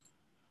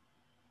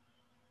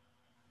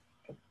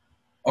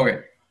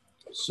Okay,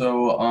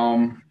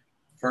 so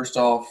first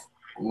off,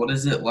 what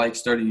is it like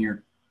starting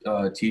your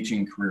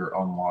teaching career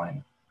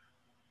online?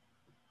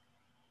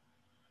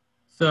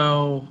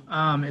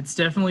 It's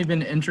definitely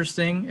been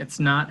interesting. It's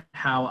not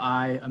how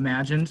I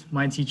imagined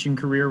my teaching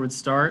career would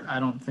start. I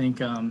don't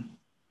think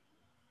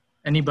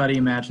anybody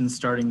imagines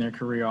starting their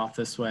career off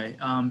this way.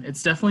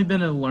 It's definitely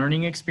been a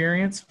learning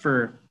experience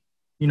for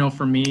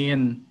me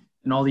and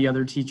all the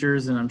other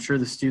teachers, and I'm sure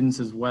the students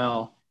as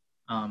well.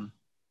 Um,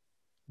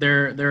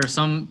 there are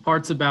some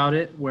parts about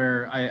it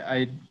where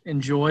I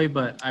enjoy,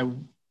 but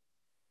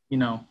you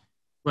know,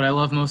 what I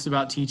love most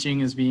about teaching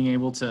is being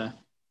able to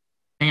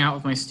hang out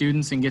with my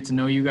students and get to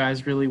know you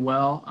guys really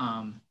well.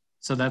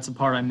 So that's a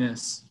part I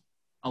miss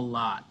a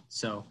lot.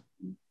 So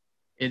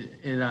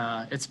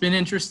it's been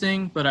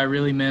interesting, but I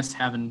really miss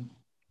having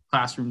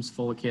classrooms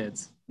full of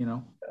kids.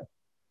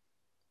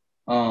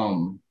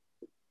 Um,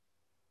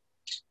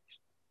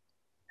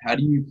 how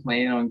do you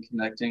plan on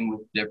connecting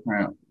with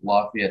different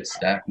Lafayette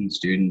staff and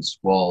students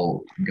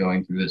while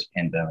going through this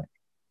pandemic?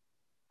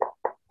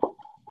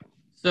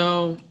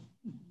 So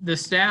the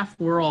staff,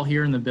 we're all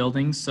here in the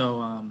building,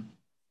 so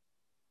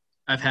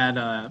I've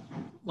had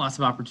lots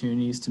of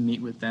opportunities to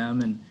meet with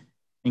them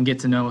and get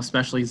to know,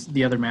 especially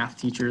the other math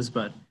teachers,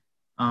 but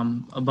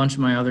a bunch of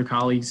my other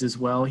colleagues as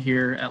well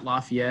here at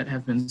Lafayette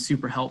have been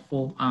super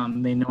helpful.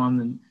 They know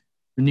I'm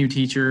the new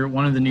teacher,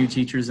 one of the new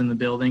teachers in the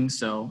building,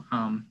 so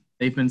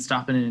they've been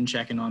stopping in and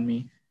checking on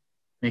me,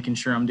 making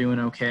sure I'm doing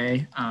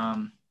okay.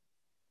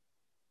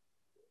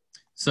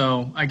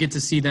 So I get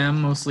to see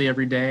them mostly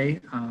every day.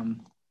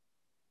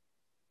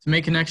 To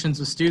make connections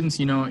with students,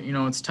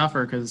 it's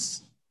tougher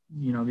because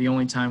the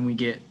only time we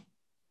get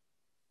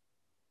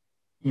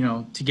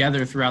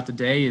together throughout the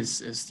day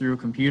is through a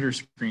computer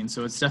screen.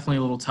 So it's definitely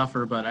a little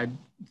tougher, but I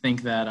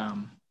think that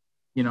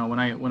when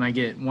I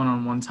get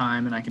one-on-one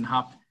time and I can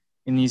hop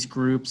in these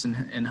groups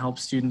and help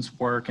students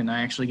work and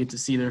I actually get to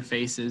see their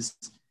faces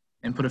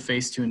and put a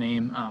face to a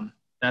name,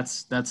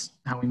 that's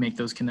how we make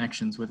those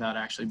connections without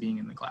actually being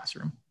in the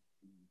classroom.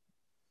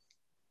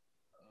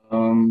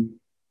 Um,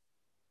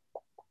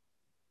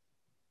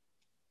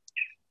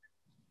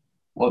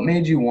 what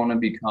made you want to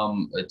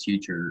become a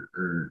teacher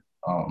or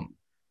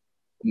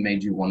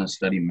made you want to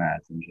study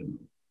math in general?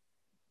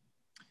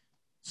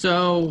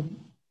 So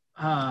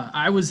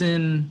I was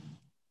in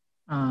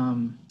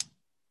um,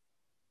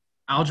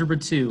 Algebra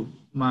 2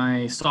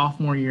 my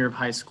sophomore year of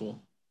high school.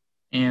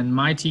 And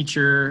my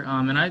teacher,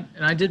 and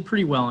I did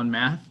pretty well in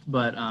math,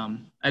 but I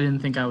didn't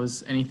think I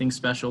was anything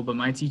special. But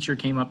my teacher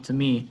came up to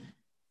me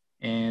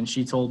and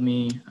she told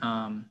me,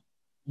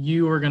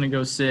 "You are going to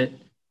go sit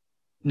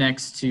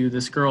next to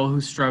this girl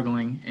who's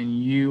struggling,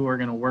 and you are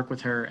going to work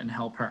with her and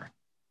help her."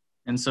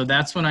 And so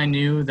that's when I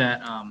knew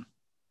that,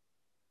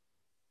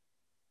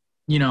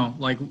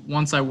 like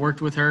once I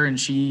worked with her and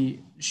she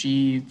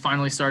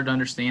finally started to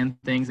understand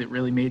things, it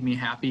really made me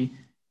happy.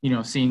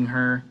 Seeing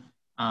her,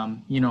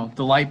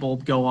 the light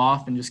bulb go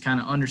off and just kind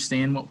of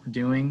understand what we're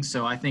doing.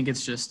 So I think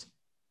it's just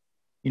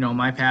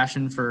my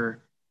passion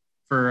for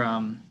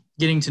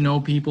getting to know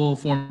people,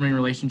 forming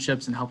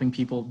relationships, and helping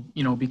people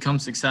become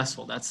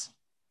successful. That's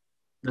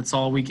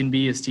all we can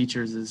be as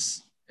teachers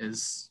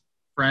is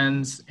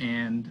friends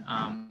and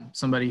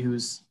somebody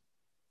who's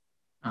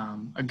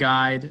a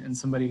guide and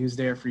somebody who's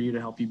there for you to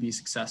help you be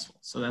successful.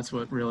 So that's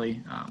what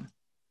really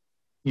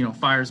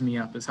fires me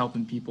up, is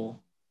helping people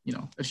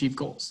achieve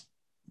goals.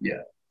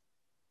 Yeah.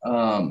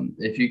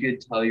 If you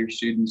could tell your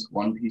students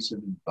one piece of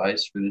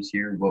advice for this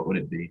year, what would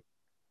it be?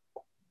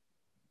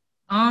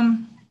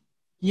 Um,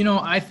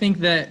 I think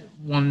that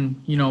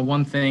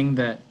one thing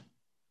that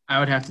I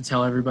would have to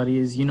tell everybody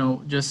is,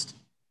 just,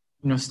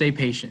 stay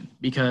patient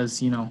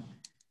because,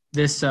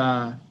 this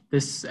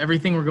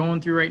everything we're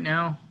going through right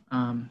now,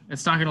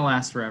 it's not going to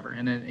last forever.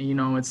 And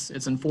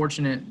it's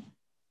unfortunate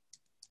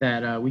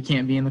that we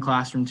can't be in the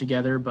classroom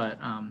together, but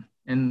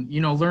and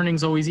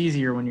learning's always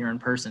easier when you're in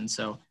person.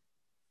 So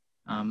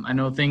I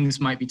know things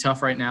might be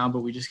tough right now, but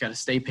we just got to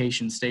stay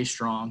patient, stay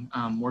strong.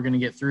 We're going to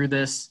get through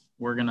this.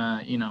 We're going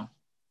to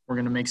we're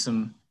going to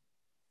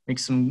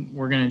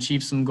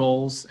achieve some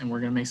goals, and we're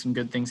going to make some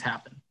good things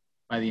happen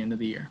by the end of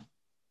the year.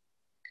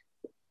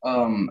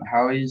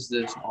 How is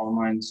this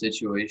online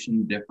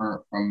situation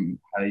different from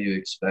how you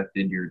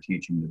expected your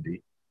teaching to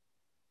be?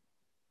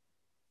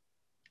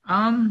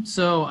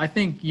 So I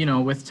think,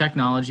 with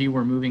technology,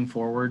 we're moving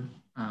forward.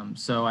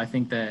 So I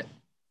think that,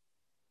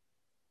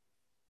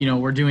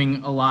 we're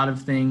doing a lot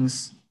of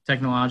things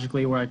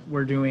technologically.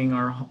 We're doing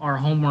our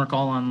homework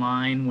all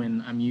online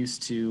when I'm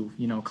used to,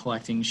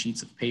 collecting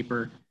sheets of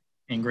paper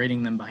and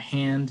grading them by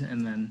hand.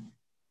 And then,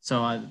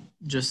 so I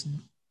just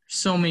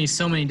so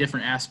many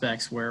different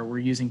aspects where we're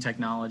using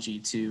technology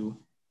to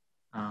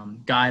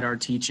guide our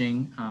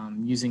teaching,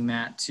 using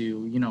that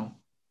to,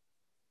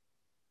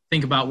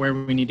 think about where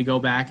we need to go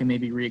back and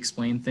maybe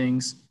re-explain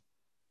things.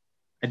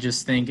 I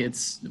just think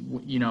it's,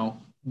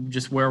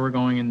 just where we're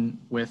going in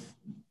with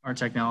our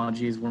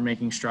technologies, we're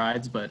making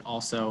strides, but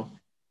also,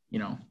 you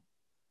know,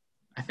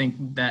 I think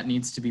that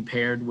needs to be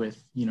paired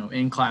with,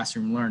 in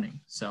classroom learning.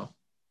 So,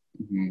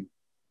 Mhm.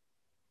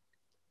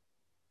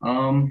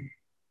 Um,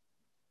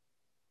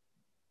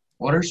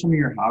 what are some of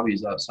your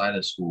hobbies outside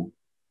of school?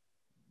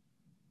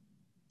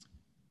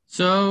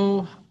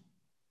 So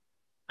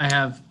I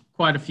have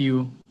quite a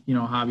few,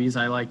 hobbies.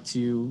 I like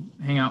to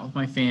hang out with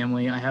my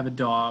family. I have a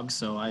dog,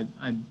 so I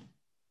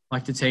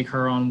like to take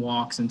her on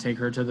walks and take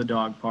her to the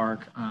dog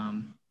park.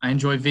 I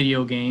enjoy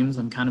video games.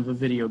 I'm kind of a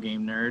video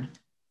game nerd.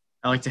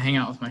 I like to hang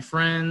out with my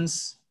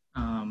friends.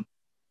 Um,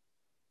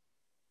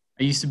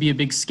 I used to be a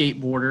big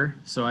skateboarder,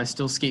 so I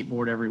still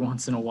skateboard every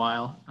once in a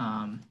while.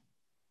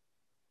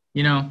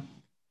 You know,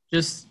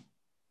 just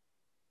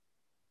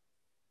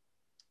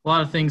a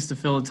lot of things to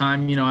fill the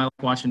time. I like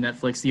watching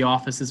Netflix. The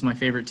Office is my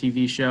favorite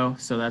TV show,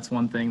 so that's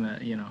one thing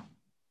that,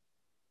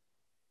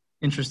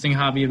 interesting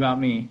hobby about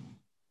me.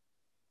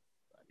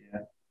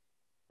 Yeah.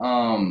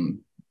 Um,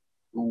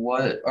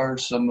 what are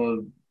some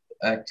of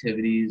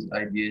activities,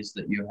 ideas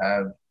that you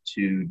have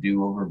to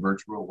do over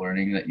virtual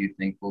learning that you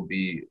think will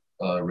be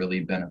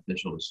really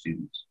beneficial to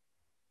students?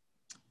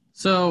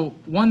 So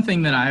one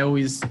thing that I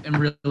always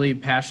am really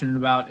passionate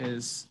about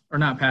is, or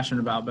not passionate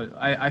about, but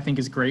I think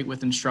is great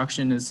with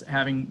instruction is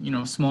having,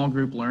 small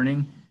group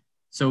learning.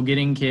 So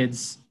getting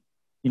kids,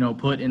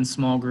 put in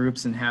small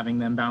groups and having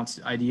them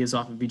bounce ideas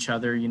off of each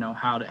other.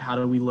 How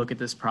do we look at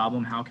this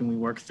problem? How can we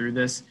work through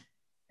this?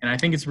 And I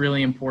think it's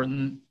really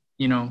important,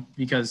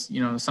 because,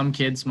 some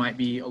kids might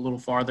be a little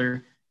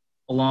farther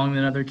along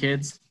than other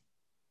kids.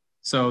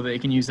 So they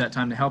can use that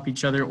time to help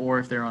each other, or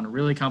if they're on a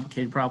really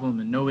complicated problem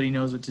and nobody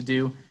knows what to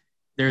do,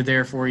 they're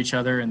there for each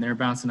other and they're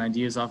bouncing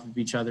ideas off of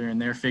each other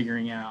and they're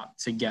figuring it out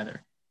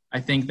together. I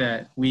think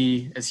that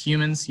we as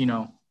humans,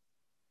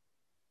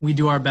 we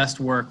do our best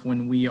work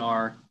when we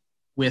are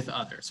with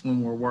others,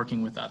 when we're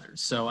working with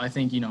others. So I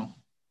think,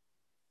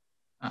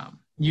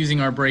 using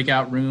our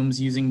breakout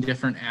rooms, using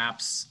different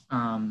apps,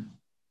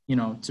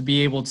 to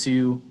be able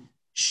to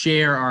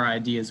share our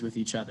ideas with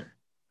each other,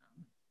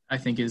 I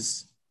think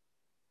is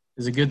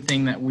a good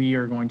thing that we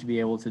are going to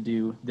be able to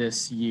do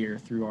this year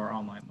through our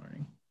online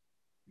learning.